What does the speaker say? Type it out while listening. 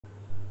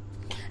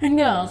And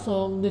yeah,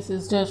 so this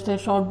is just a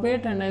short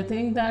bit, and I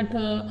think that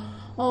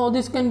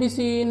this can be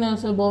seen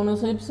as a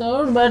bonus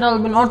episode, but I'll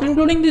be not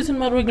including this in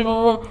my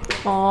regular,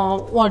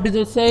 what did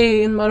they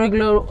say, in my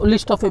regular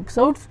list of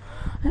episodes.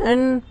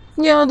 And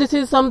yeah, this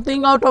is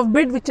something out of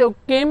bit which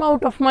came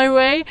out of my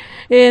way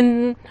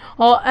in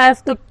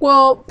as the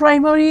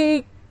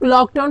primary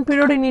lockdown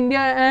period in India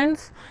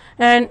ends,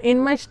 and in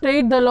my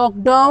state the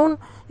lockdown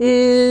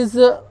is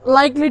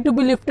likely to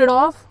be lifted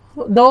off,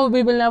 though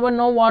we will never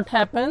know what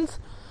happens.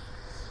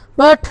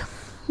 But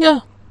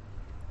yeah,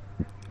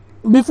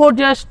 before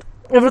just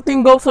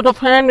everything goes out of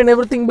hand and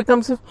everything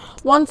becomes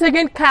once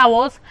again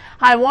chaos,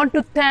 I want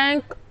to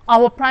thank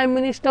our Prime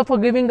Minister for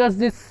giving us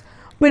this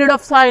period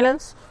of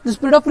silence, this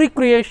period of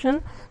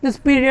recreation, this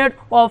period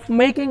of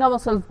making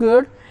ourselves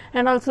good.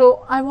 And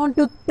also I want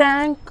to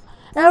thank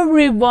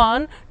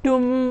everyone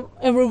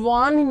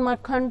in my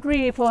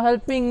country for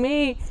helping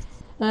me,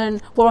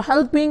 and for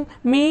helping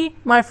me,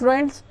 my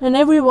friends, and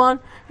everyone,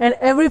 and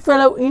every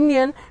fellow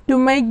Indian to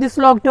make this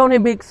lockdown a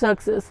big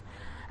success.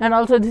 And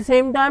also at the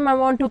same time, I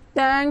want to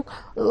thank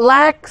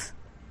lakhs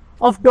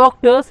of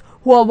doctors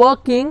who are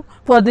working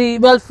for the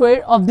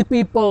welfare of the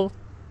people.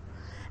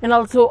 And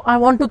also I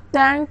want to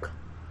thank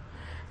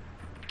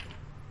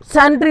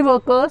sanitary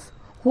workers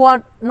who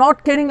are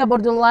not caring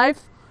about their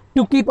lives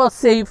to keep us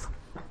safe.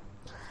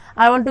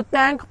 I want to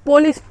thank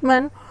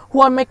policemen who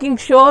are making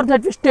sure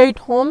that we stay at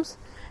homes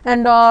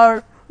and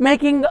are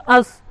making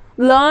us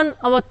learn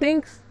our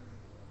things.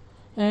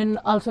 And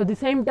also at the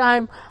same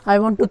time, I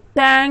want to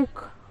thank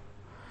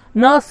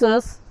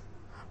nurses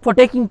for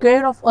taking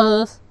care of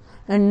us,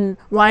 and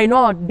why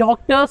not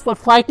doctors for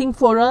fighting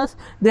for us.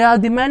 They are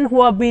the men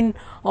who have been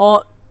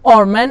or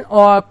men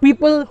or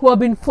people who have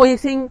been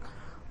facing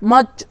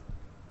much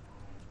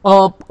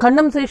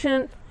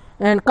condemnation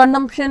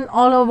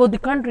all over the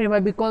country. Why?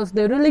 Because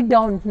they really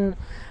don't,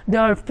 they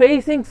are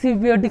facing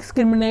severe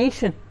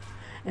discrimination.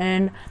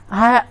 And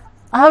I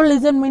have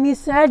listened many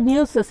sad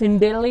news in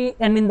Delhi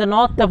and in the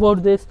north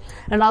about this,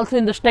 and also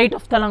in the state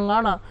of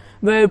Telangana,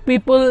 where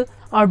people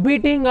are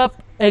beating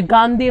up a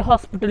Gandhi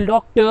hospital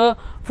doctor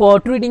for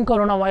treating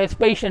coronavirus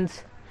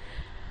patients.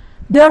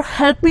 They are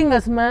helping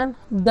us, man.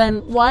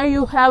 Then why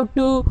you have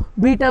to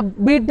beat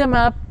them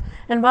up,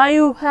 and why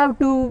you have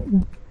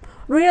to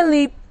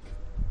really,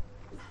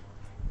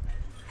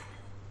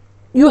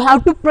 you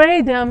have to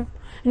pray them,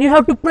 and you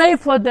have to pray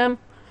for them,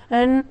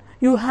 and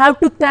you have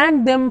to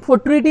thank them for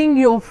treating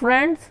your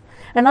friends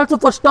and also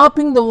for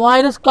stopping the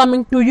virus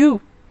coming to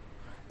you.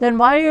 Then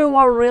why you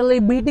are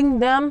really beating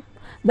them?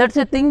 That's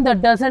a thing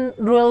that doesn't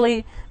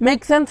really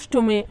make sense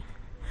to me.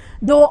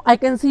 Though I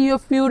can see your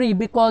fury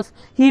because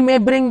he may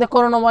bring the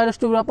coronavirus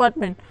to your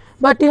apartment.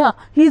 But yeah,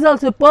 he's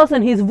also a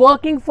person, he's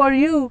working for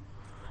you,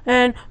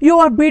 and you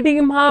are beating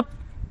him up.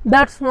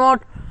 That's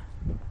not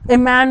a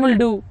man will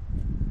do.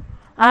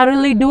 I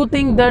really do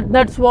think that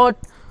that's what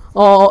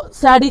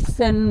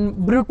sadists and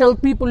brutal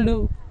people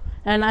do.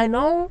 And I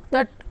know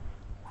that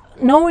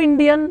no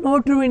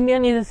true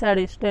Indian is a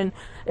sadist, and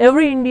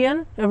every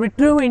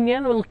true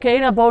Indian will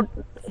care about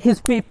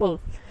his people,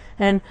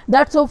 and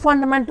that's our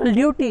fundamental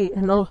duty.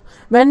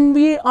 When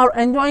we are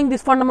enjoying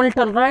these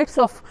fundamental rights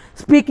of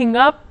speaking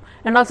up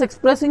and also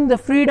expressing the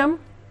freedom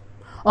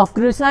of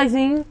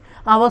criticizing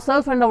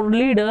ourselves and our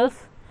leaders,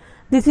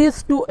 this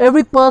is to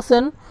every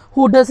person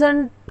who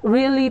doesn't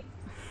really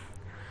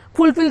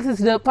fulfills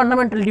his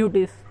fundamental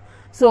duties.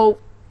 So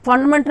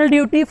fundamental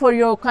duty for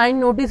your kind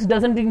notice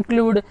doesn't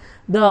include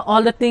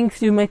all the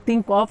things you may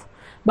think of,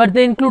 but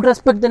they include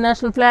respect the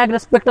national flag,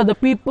 respect of the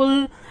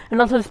people,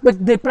 and also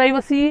respect their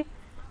privacy.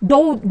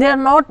 Though they are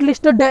not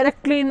listed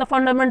directly in the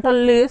fundamental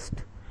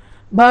list,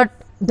 but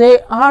they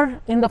are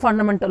in the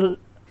fundamental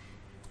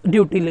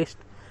duty list.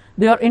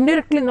 They are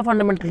indirectly in the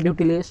fundamental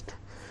duty list.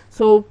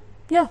 So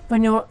yeah,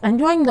 when you're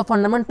enjoying the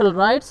fundamental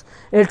rights,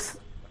 it's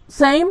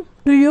same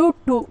to you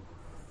to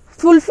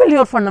fulfill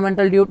your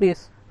fundamental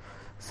duties.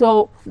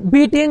 So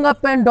beating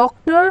up a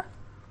doctor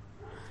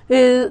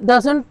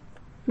doesn't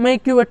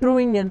make you a true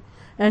Indian,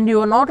 and you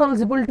are not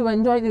eligible to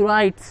enjoy the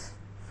rights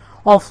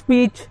of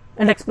speech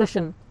and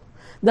expression.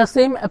 The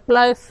same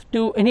applies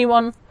to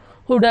anyone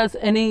who does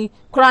any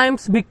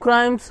crimes, big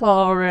crimes,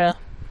 or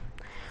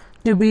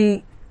to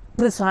be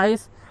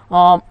precise,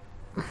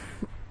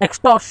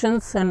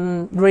 extortions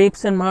and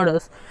rapes and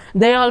murders.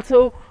 They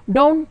also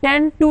don't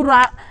tend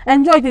to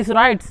enjoy these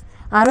rights.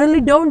 I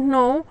really don't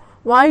know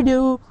why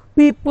do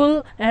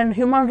people and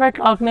human rights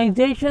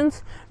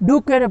organizations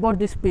do care about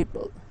these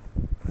people.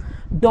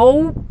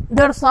 Though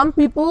there are some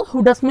people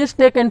who does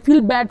mistake and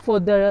feel bad for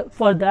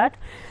that,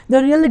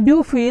 they really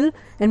do feel,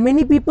 and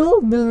many people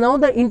will know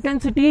the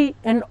intensity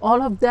and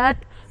all of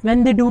that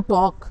when they do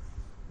talk.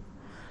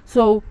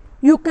 So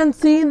you can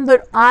see in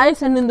their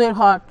eyes and in their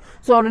heart.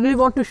 So I really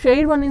want to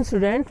share one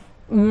incident,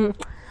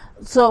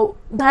 so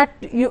that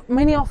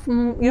many of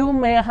you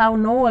may have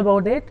know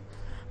about it,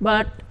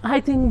 but I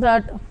think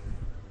that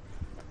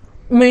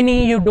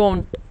many you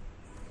don't.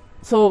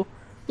 So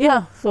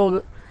yeah,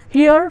 so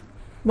here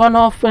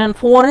a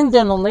foreign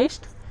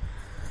journalist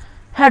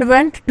had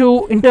went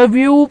to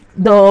interview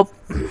the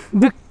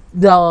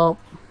the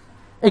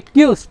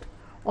accused,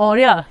 or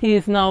yeah, he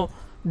is now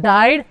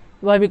died.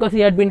 Why? Because he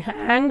had been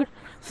hanged.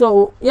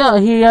 So yeah,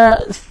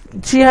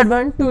 she had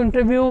went to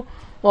interview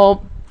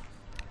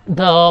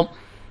the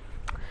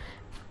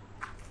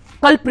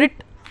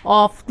culprit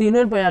of the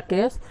Nirbhaya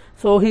case.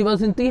 So he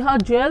was in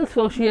Tihar jail.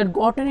 So she had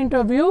got an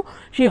interview.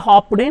 She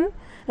hopped in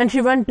and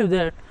she went to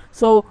there.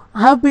 So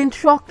I have been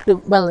shocked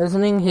by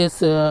listening his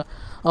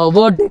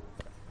verdict.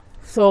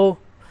 So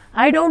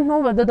I don't know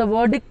whether the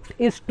verdict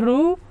is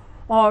true,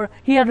 or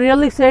he had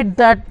really said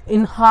that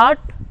in heart,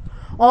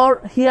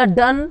 or he had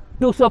done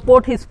to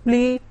support his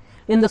plea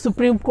in the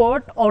Supreme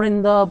Court or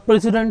in the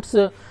president's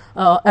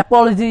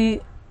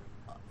apology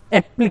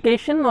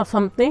application or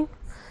something.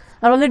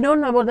 I really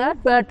don't know about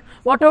that, but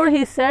whatever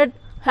he said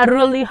had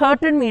really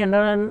hurted me, and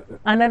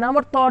I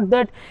never thought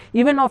that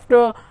even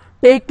after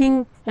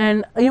taking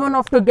and even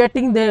after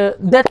getting the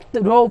death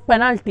row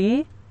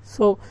penalty,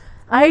 so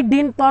I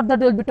didn't thought that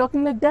they'll be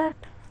talking like that.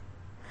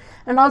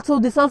 And also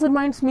this also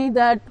reminds me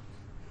that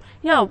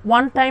yeah,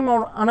 one time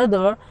or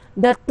another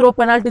death row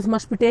penalties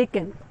must be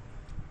taken.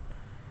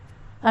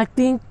 I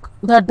think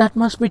that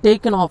must be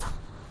taken off.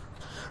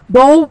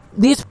 Though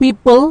these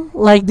people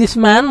like this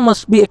man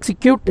must be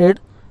executed,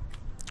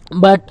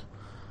 but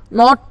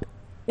not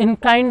in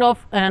kind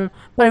of an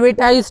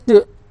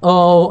privatized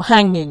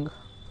hanging.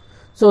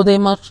 So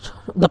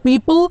the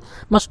people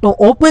must know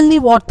openly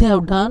what they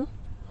have done,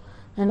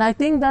 and I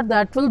think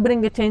that will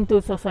bring a change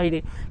to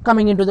society.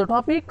 Coming into the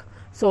topic,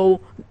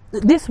 so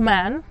this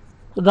man,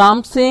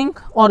 Ram Singh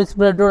or his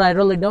brother, I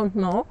really don't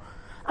know.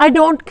 I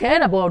don't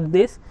care about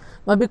this,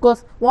 but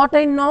because what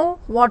I know,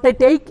 what I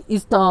take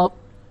is the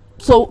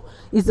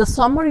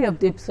summary of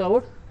the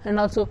episode. And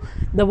also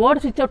the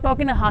words which are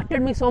talking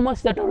hurted me so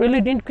much that I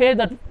really didn't care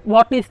that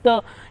what is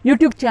the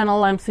YouTube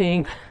channel I'm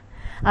seeing.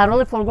 I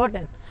really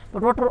forgotten.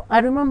 But what I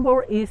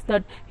remember is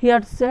that he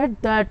had said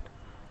that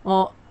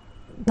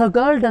the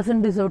girl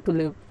doesn't deserve to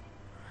live.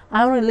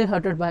 I'm really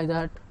hurted by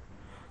that.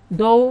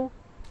 Though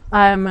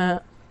I am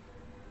a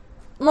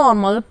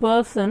normal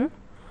person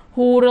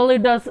who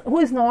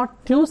is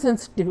not too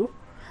sensitive,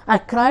 I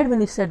cried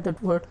when he said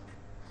that word.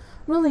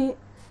 Really,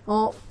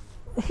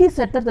 he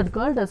said that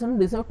girl doesn't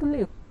deserve to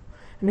live.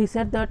 And he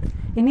said that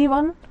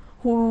anyone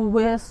who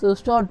wears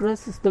short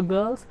dresses, the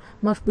girls,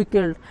 must be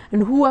killed.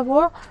 And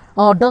whoever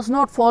does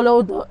not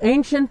follow the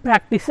ancient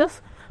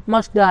practices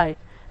must die.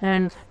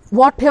 And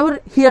whatever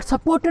he had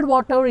supported,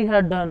 whatever he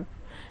had done.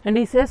 And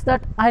he says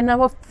that I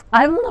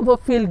will never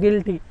feel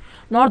guilty.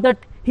 Not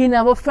that he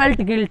never felt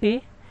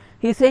guilty.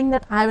 He's saying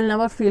that I will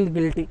never feel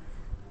guilty.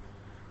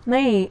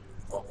 नहीं,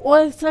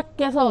 ऐसा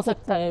कैसा हो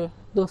सकता है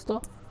दोस्तों?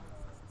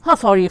 हाँ,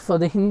 sorry for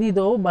the Hindi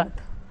though, but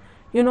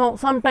you know,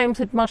 sometimes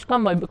it must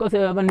come by, because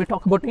when we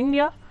talk about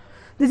India,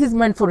 this is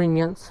meant for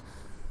Indians.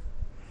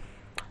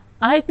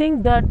 I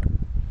think that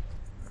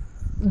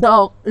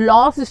the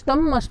law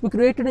system must be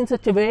created in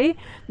such a way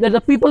that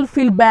the people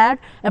feel bad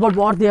about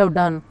what they have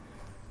done.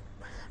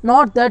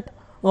 Not that,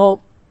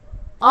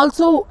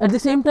 also at the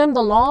same time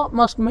the law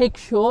must make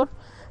sure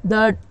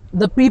that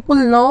the people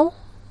know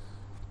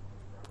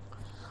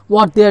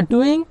what they are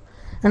doing,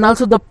 and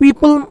also the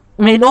people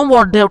may know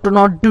what they have to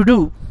not to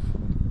do.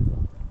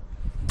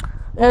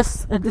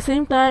 Yes, at the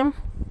same time,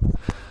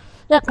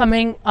 yeah,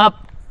 coming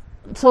up.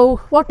 So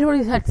whatever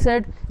he had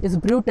said is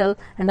brutal,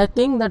 and I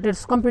think that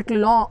it's completely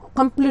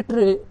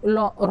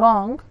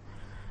wrong.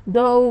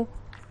 Though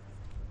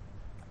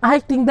I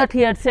think that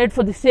he had said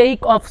for the sake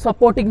of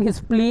supporting his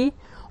plea,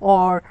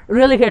 or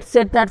really had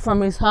said that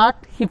from his heart.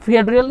 If he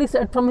had really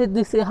said from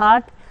his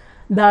heart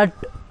that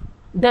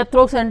death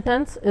row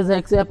sentence is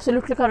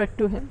absolutely correct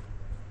to him.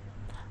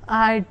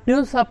 I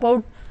do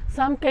support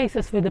some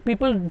cases where the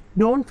people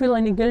don't feel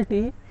any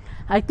guilty.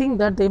 I think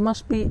that they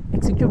must be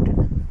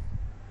executed.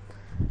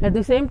 At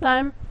the same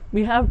time,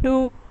 we have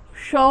to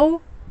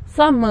show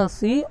some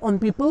mercy on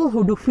people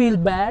who do feel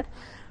bad.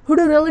 Who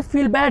do really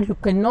feel bad? You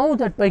can know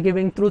that by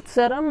giving truth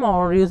serum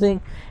or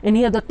using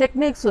any other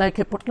techniques like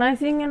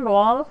hypnotizing and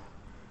all.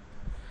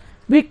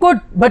 We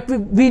could, but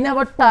we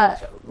never try.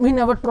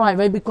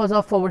 Why? Because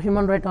of our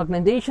human rights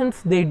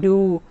organizations, they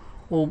do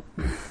all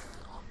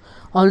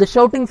the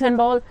shoutings and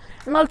all.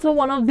 And also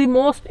one of the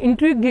most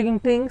intriguing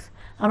things,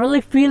 I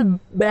really feel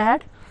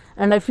bad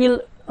and I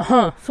feel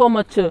so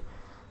much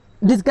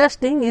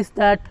disgusting, is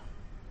that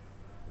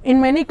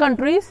in many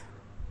countries,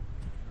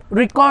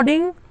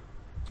 recording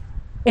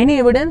any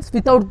evidence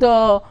without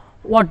the,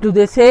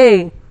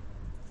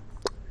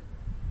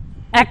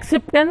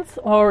 acceptance,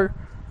 or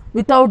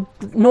without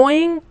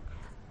knowing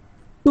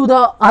to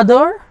the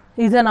other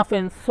is an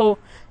offense. So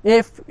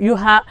if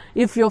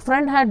your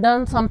friend had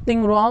done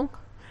something wrong,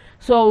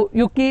 so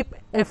you keep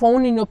a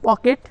phone in your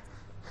pocket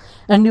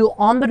and you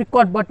on the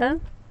record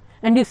button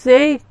and you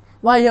say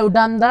why you have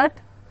done that,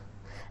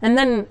 and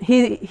then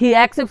he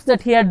accepts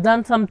that he had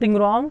done something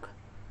wrong.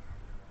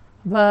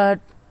 But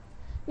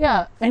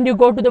yeah, and you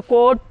go to the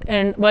court,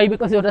 and why?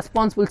 Because you're a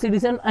responsible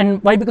citizen.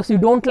 And why? Because you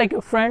don't like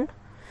your friend.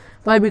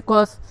 Why?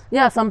 Because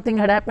something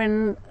had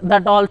happened,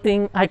 that all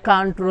thing I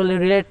can't really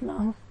relate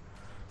now.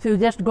 So you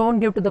just go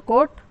and give to the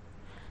court.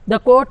 The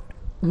court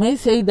may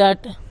say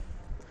that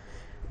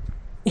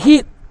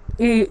he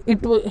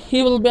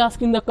will be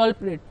asking the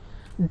culprit,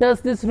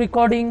 does this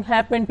recording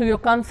happen to your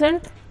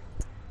consent?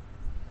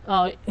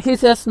 He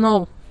says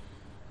no.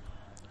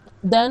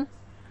 Then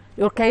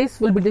your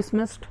case will be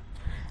dismissed,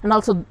 and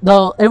also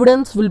the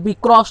evidence will be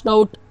crossed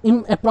out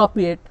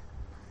inappropriate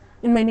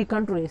in many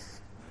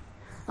countries.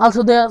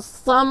 Also, there are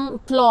some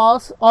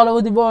flaws all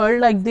over the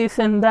world like this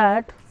and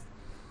that.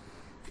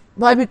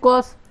 Why?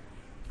 Because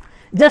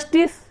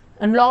justice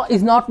and law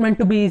is not meant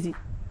to be easy.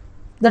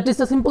 That is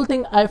a simple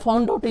thing I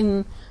found out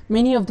in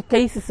many of the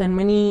cases and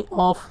many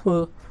of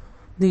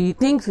the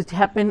things which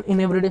happen in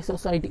everyday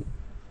society.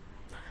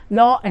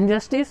 Law and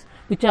justice,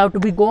 which have to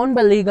be gone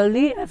by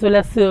legally, as well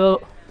as so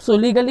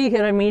legally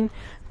here I mean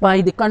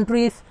by the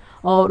country's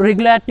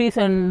regularities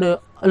and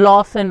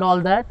laws and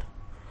all that.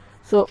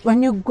 So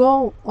when you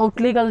go out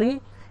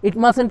legally, it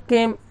mustn't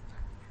come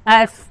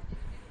as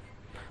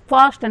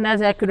fast and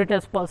as accurate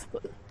as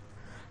possible.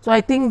 So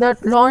I think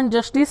that law and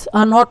justice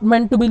are not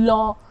meant to be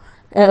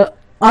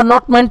are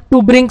not meant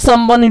to bring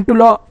someone into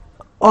law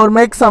or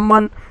make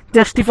someone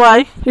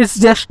justify. It's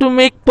just to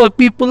make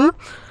people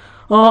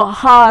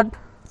hard,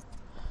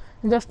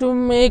 just to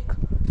make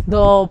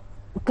the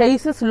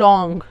cases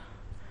long,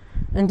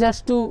 and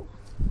just to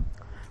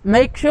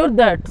make sure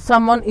that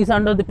someone is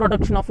under the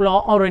protection of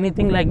law or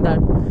anything like that.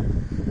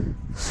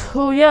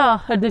 So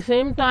yeah, at the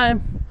same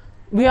time,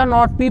 we are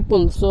not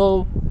people,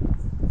 so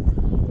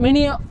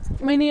many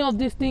of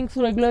these things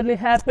regularly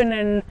happen,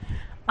 and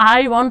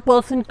one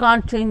person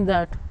can't change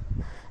that.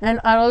 And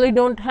I really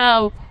don't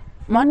have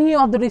money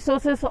or the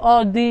resources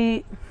or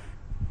the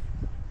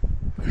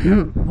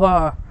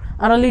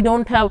I really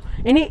don't have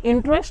any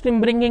interest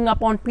in bringing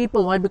upon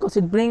people. Why? Because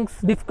it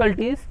brings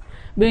difficulties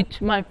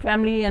which my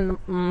family and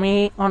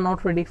me are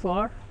not ready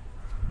for.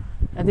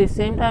 At the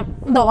same time,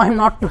 though I'm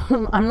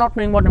not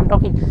knowing what I'm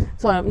talking.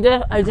 So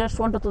I just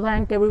wanted to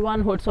thank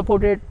everyone who had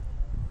supported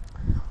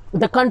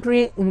the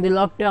country in the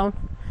lockdown,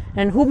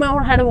 and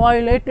whomever had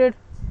violated,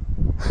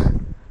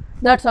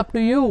 that's up to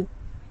you.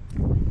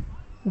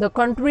 The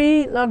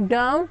country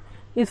lockdown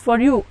is for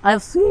you.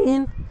 I've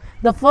seen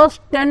the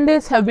first 10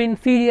 days have been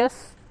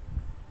serious,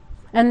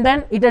 and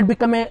then it had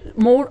become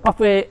more of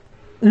a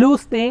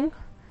loose thing,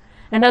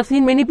 and I've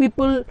seen many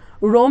people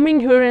roaming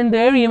here and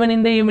there even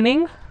in the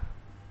evening.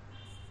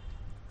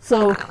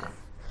 So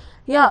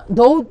yeah,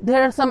 though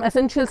there are some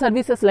essential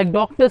services like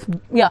doctors,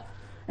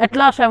 at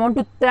last I want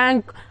to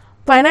thank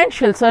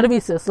financial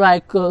services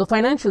like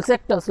financial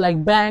sectors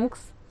like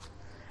banks,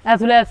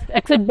 as well as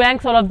except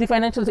banks, all of the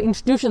financial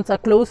institutions are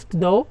closed.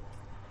 Though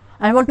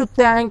I want to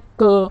thank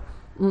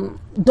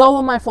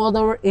though my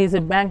father is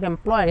a bank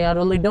employee, I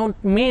really don't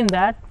mean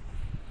that,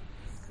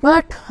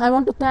 but I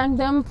want to thank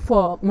them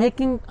for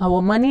making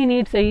our money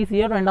needs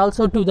easier, and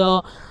also to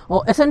the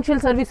essential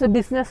services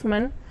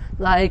businessmen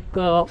like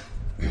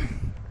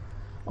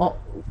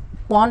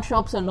pawn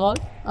shops and all.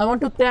 I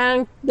want to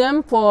thank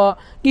them for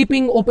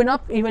keeping open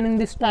up even in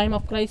this time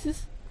of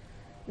crisis,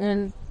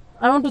 and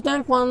I want to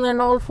thank one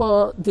and all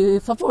for the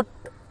support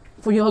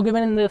for you have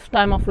given in this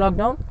time of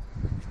lockdown.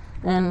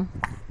 And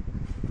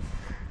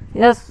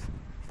yes,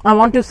 I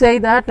want to say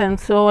that, and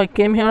so I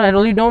came here. I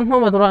really don't know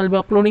whether I'll be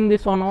uploading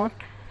this or not,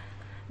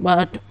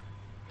 but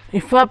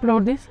if I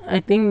upload this, I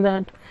think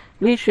that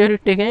please share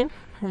it again.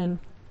 And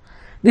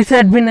this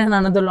had been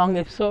another long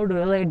episode.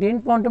 Really, I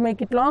didn't want to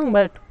make it long,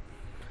 but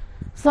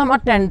some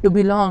tend to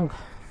be long.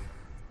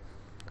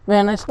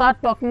 When I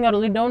start talking, I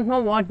really don't know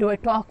what do I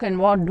talk and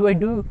what do I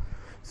do.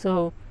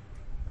 So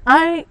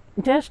I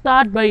just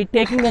start by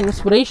taking an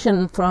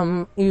inspiration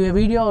from a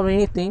video or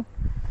anything.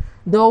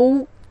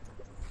 Though,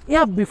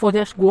 before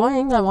just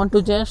going, I want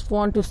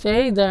to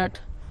say that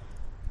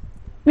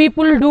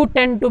people do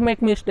tend to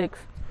make mistakes,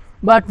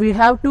 but we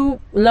have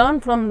to learn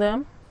from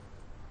them.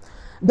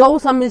 Though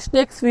some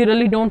mistakes we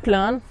really don't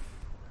learn,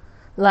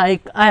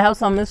 like I have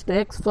some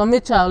mistakes from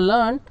which I have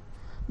learned,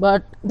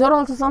 but there are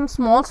also some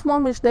small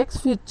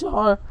mistakes which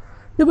are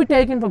to be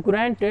taken for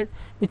granted,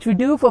 which we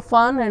do for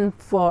fun and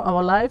for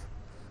our life.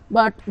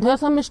 But there are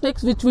some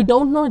mistakes which we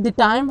don't know at the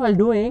time while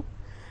doing,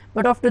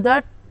 but after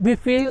that we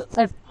feel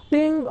a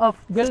thing of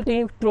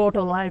guilty throughout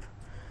our life.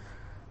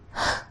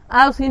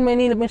 I've seen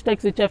many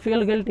mistakes which I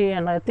feel guilty,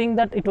 and I think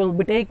that it will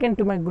be taken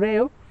to my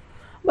grave.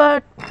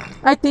 But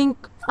I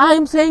think I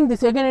am saying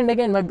this again and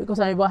again because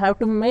I have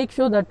to make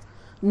sure that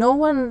no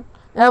one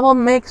ever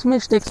makes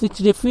mistakes which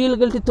they feel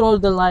guilty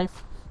throughout their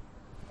life.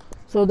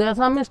 So there are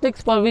some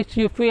mistakes for which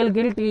you feel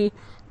guilty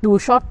to a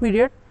short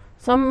period,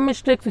 some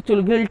mistakes which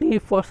you'll guilty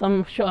for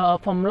some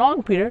from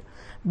long period,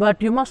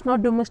 but you must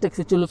not do mistakes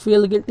which you'll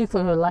feel guilty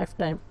for your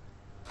lifetime.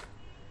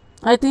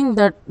 I think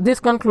that this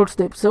concludes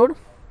the episode,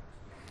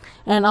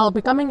 and I'll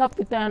be coming up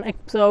with an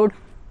episode,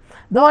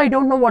 though I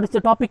don't know what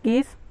the topic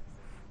is,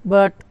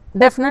 but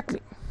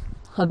definitely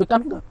I'll be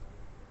coming up.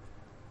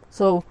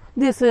 So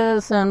this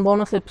is a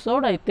bonus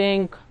episode. I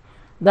think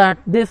that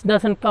this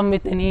doesn't come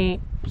with any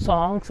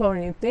songs or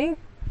anything,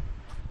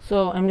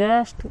 so I'm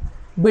just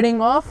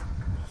bidding off.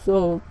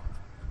 So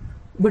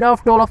bit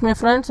of to all of my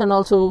friends, and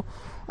also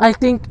I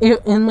think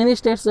in many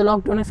states the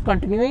lockdown is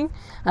continuing.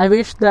 I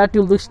wish that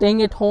you'll be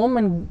staying at home,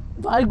 and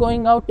while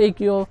going out take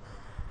your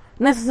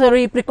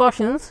necessary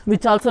precautions,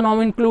 which also now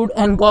include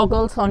and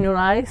goggles on your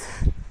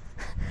eyes.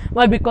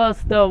 Why?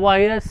 Because the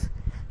virus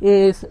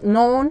is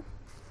known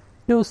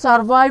to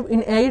survive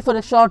in air for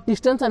a short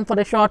distance and for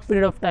a short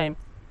period of time.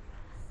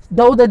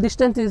 Though the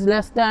distance is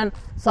less than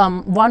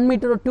some 1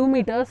 meter or 2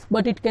 meters,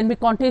 but it can be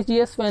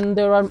contagious when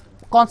there are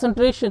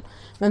concentration,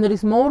 when there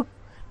is more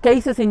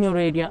cases in your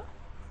area.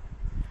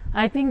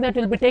 I think that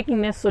you'll be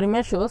taking necessary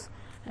measures,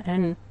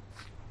 and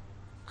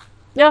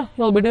yeah,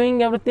 you'll be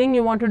doing everything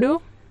you want to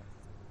do.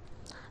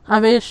 I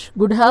wish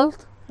good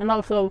health, and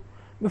also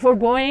before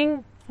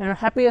going,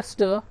 happy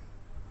Easter,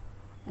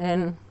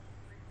 and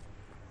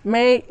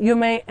you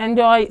may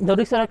enjoy the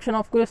resurrection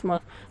of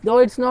Christmas, though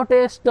it's not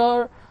a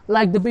Easter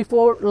like the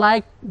before,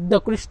 like the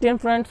Christian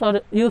friends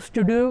are used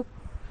to do.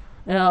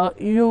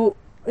 You're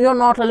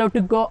not allowed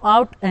to go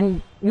out,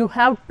 and you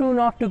have to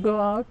not to go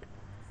out.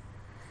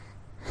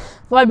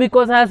 Why?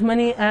 Because as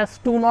many as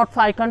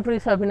 205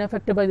 countries have been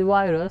affected by the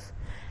virus,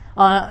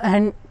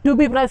 and to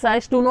be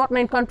precise,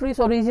 209 countries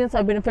or regions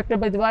have been affected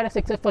by the virus,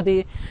 except for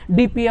the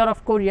DPR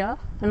of Korea,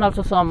 and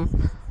also some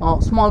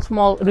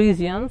small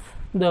regions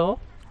though.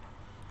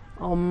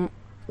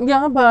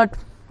 But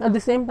at the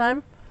same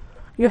time,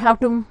 you have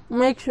to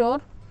make sure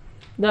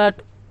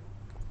that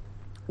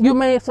you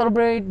may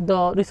celebrate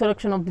the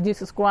resurrection of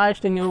Jesus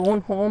Christ in your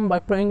own home by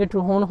praying at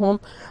your own home,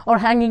 or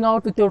hanging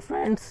out with your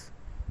friends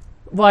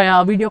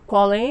via video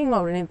calling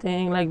or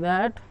anything like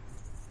that.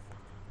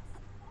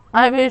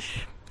 I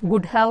wish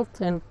good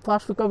health and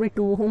fast recovery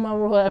to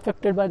whomever were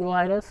affected by the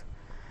virus,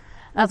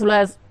 as well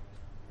as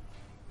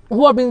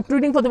who have been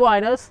treating for the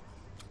virus.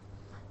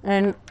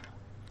 And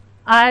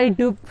I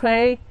do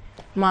pray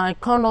my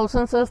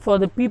condolences for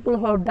the people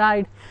who have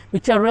died,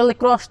 which are really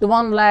crossed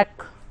 1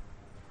 lakh.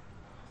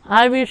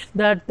 I wish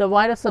that the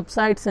virus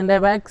subsides and a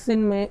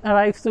vaccine may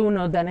arrive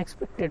sooner than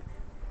expected.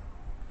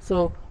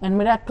 So, a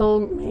miracle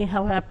may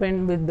have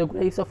happened with the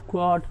grace of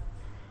God,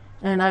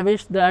 and I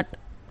wish that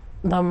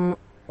the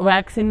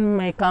vaccine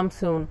may come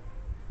soon.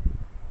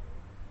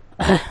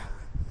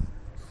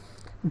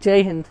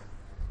 Jai Hind.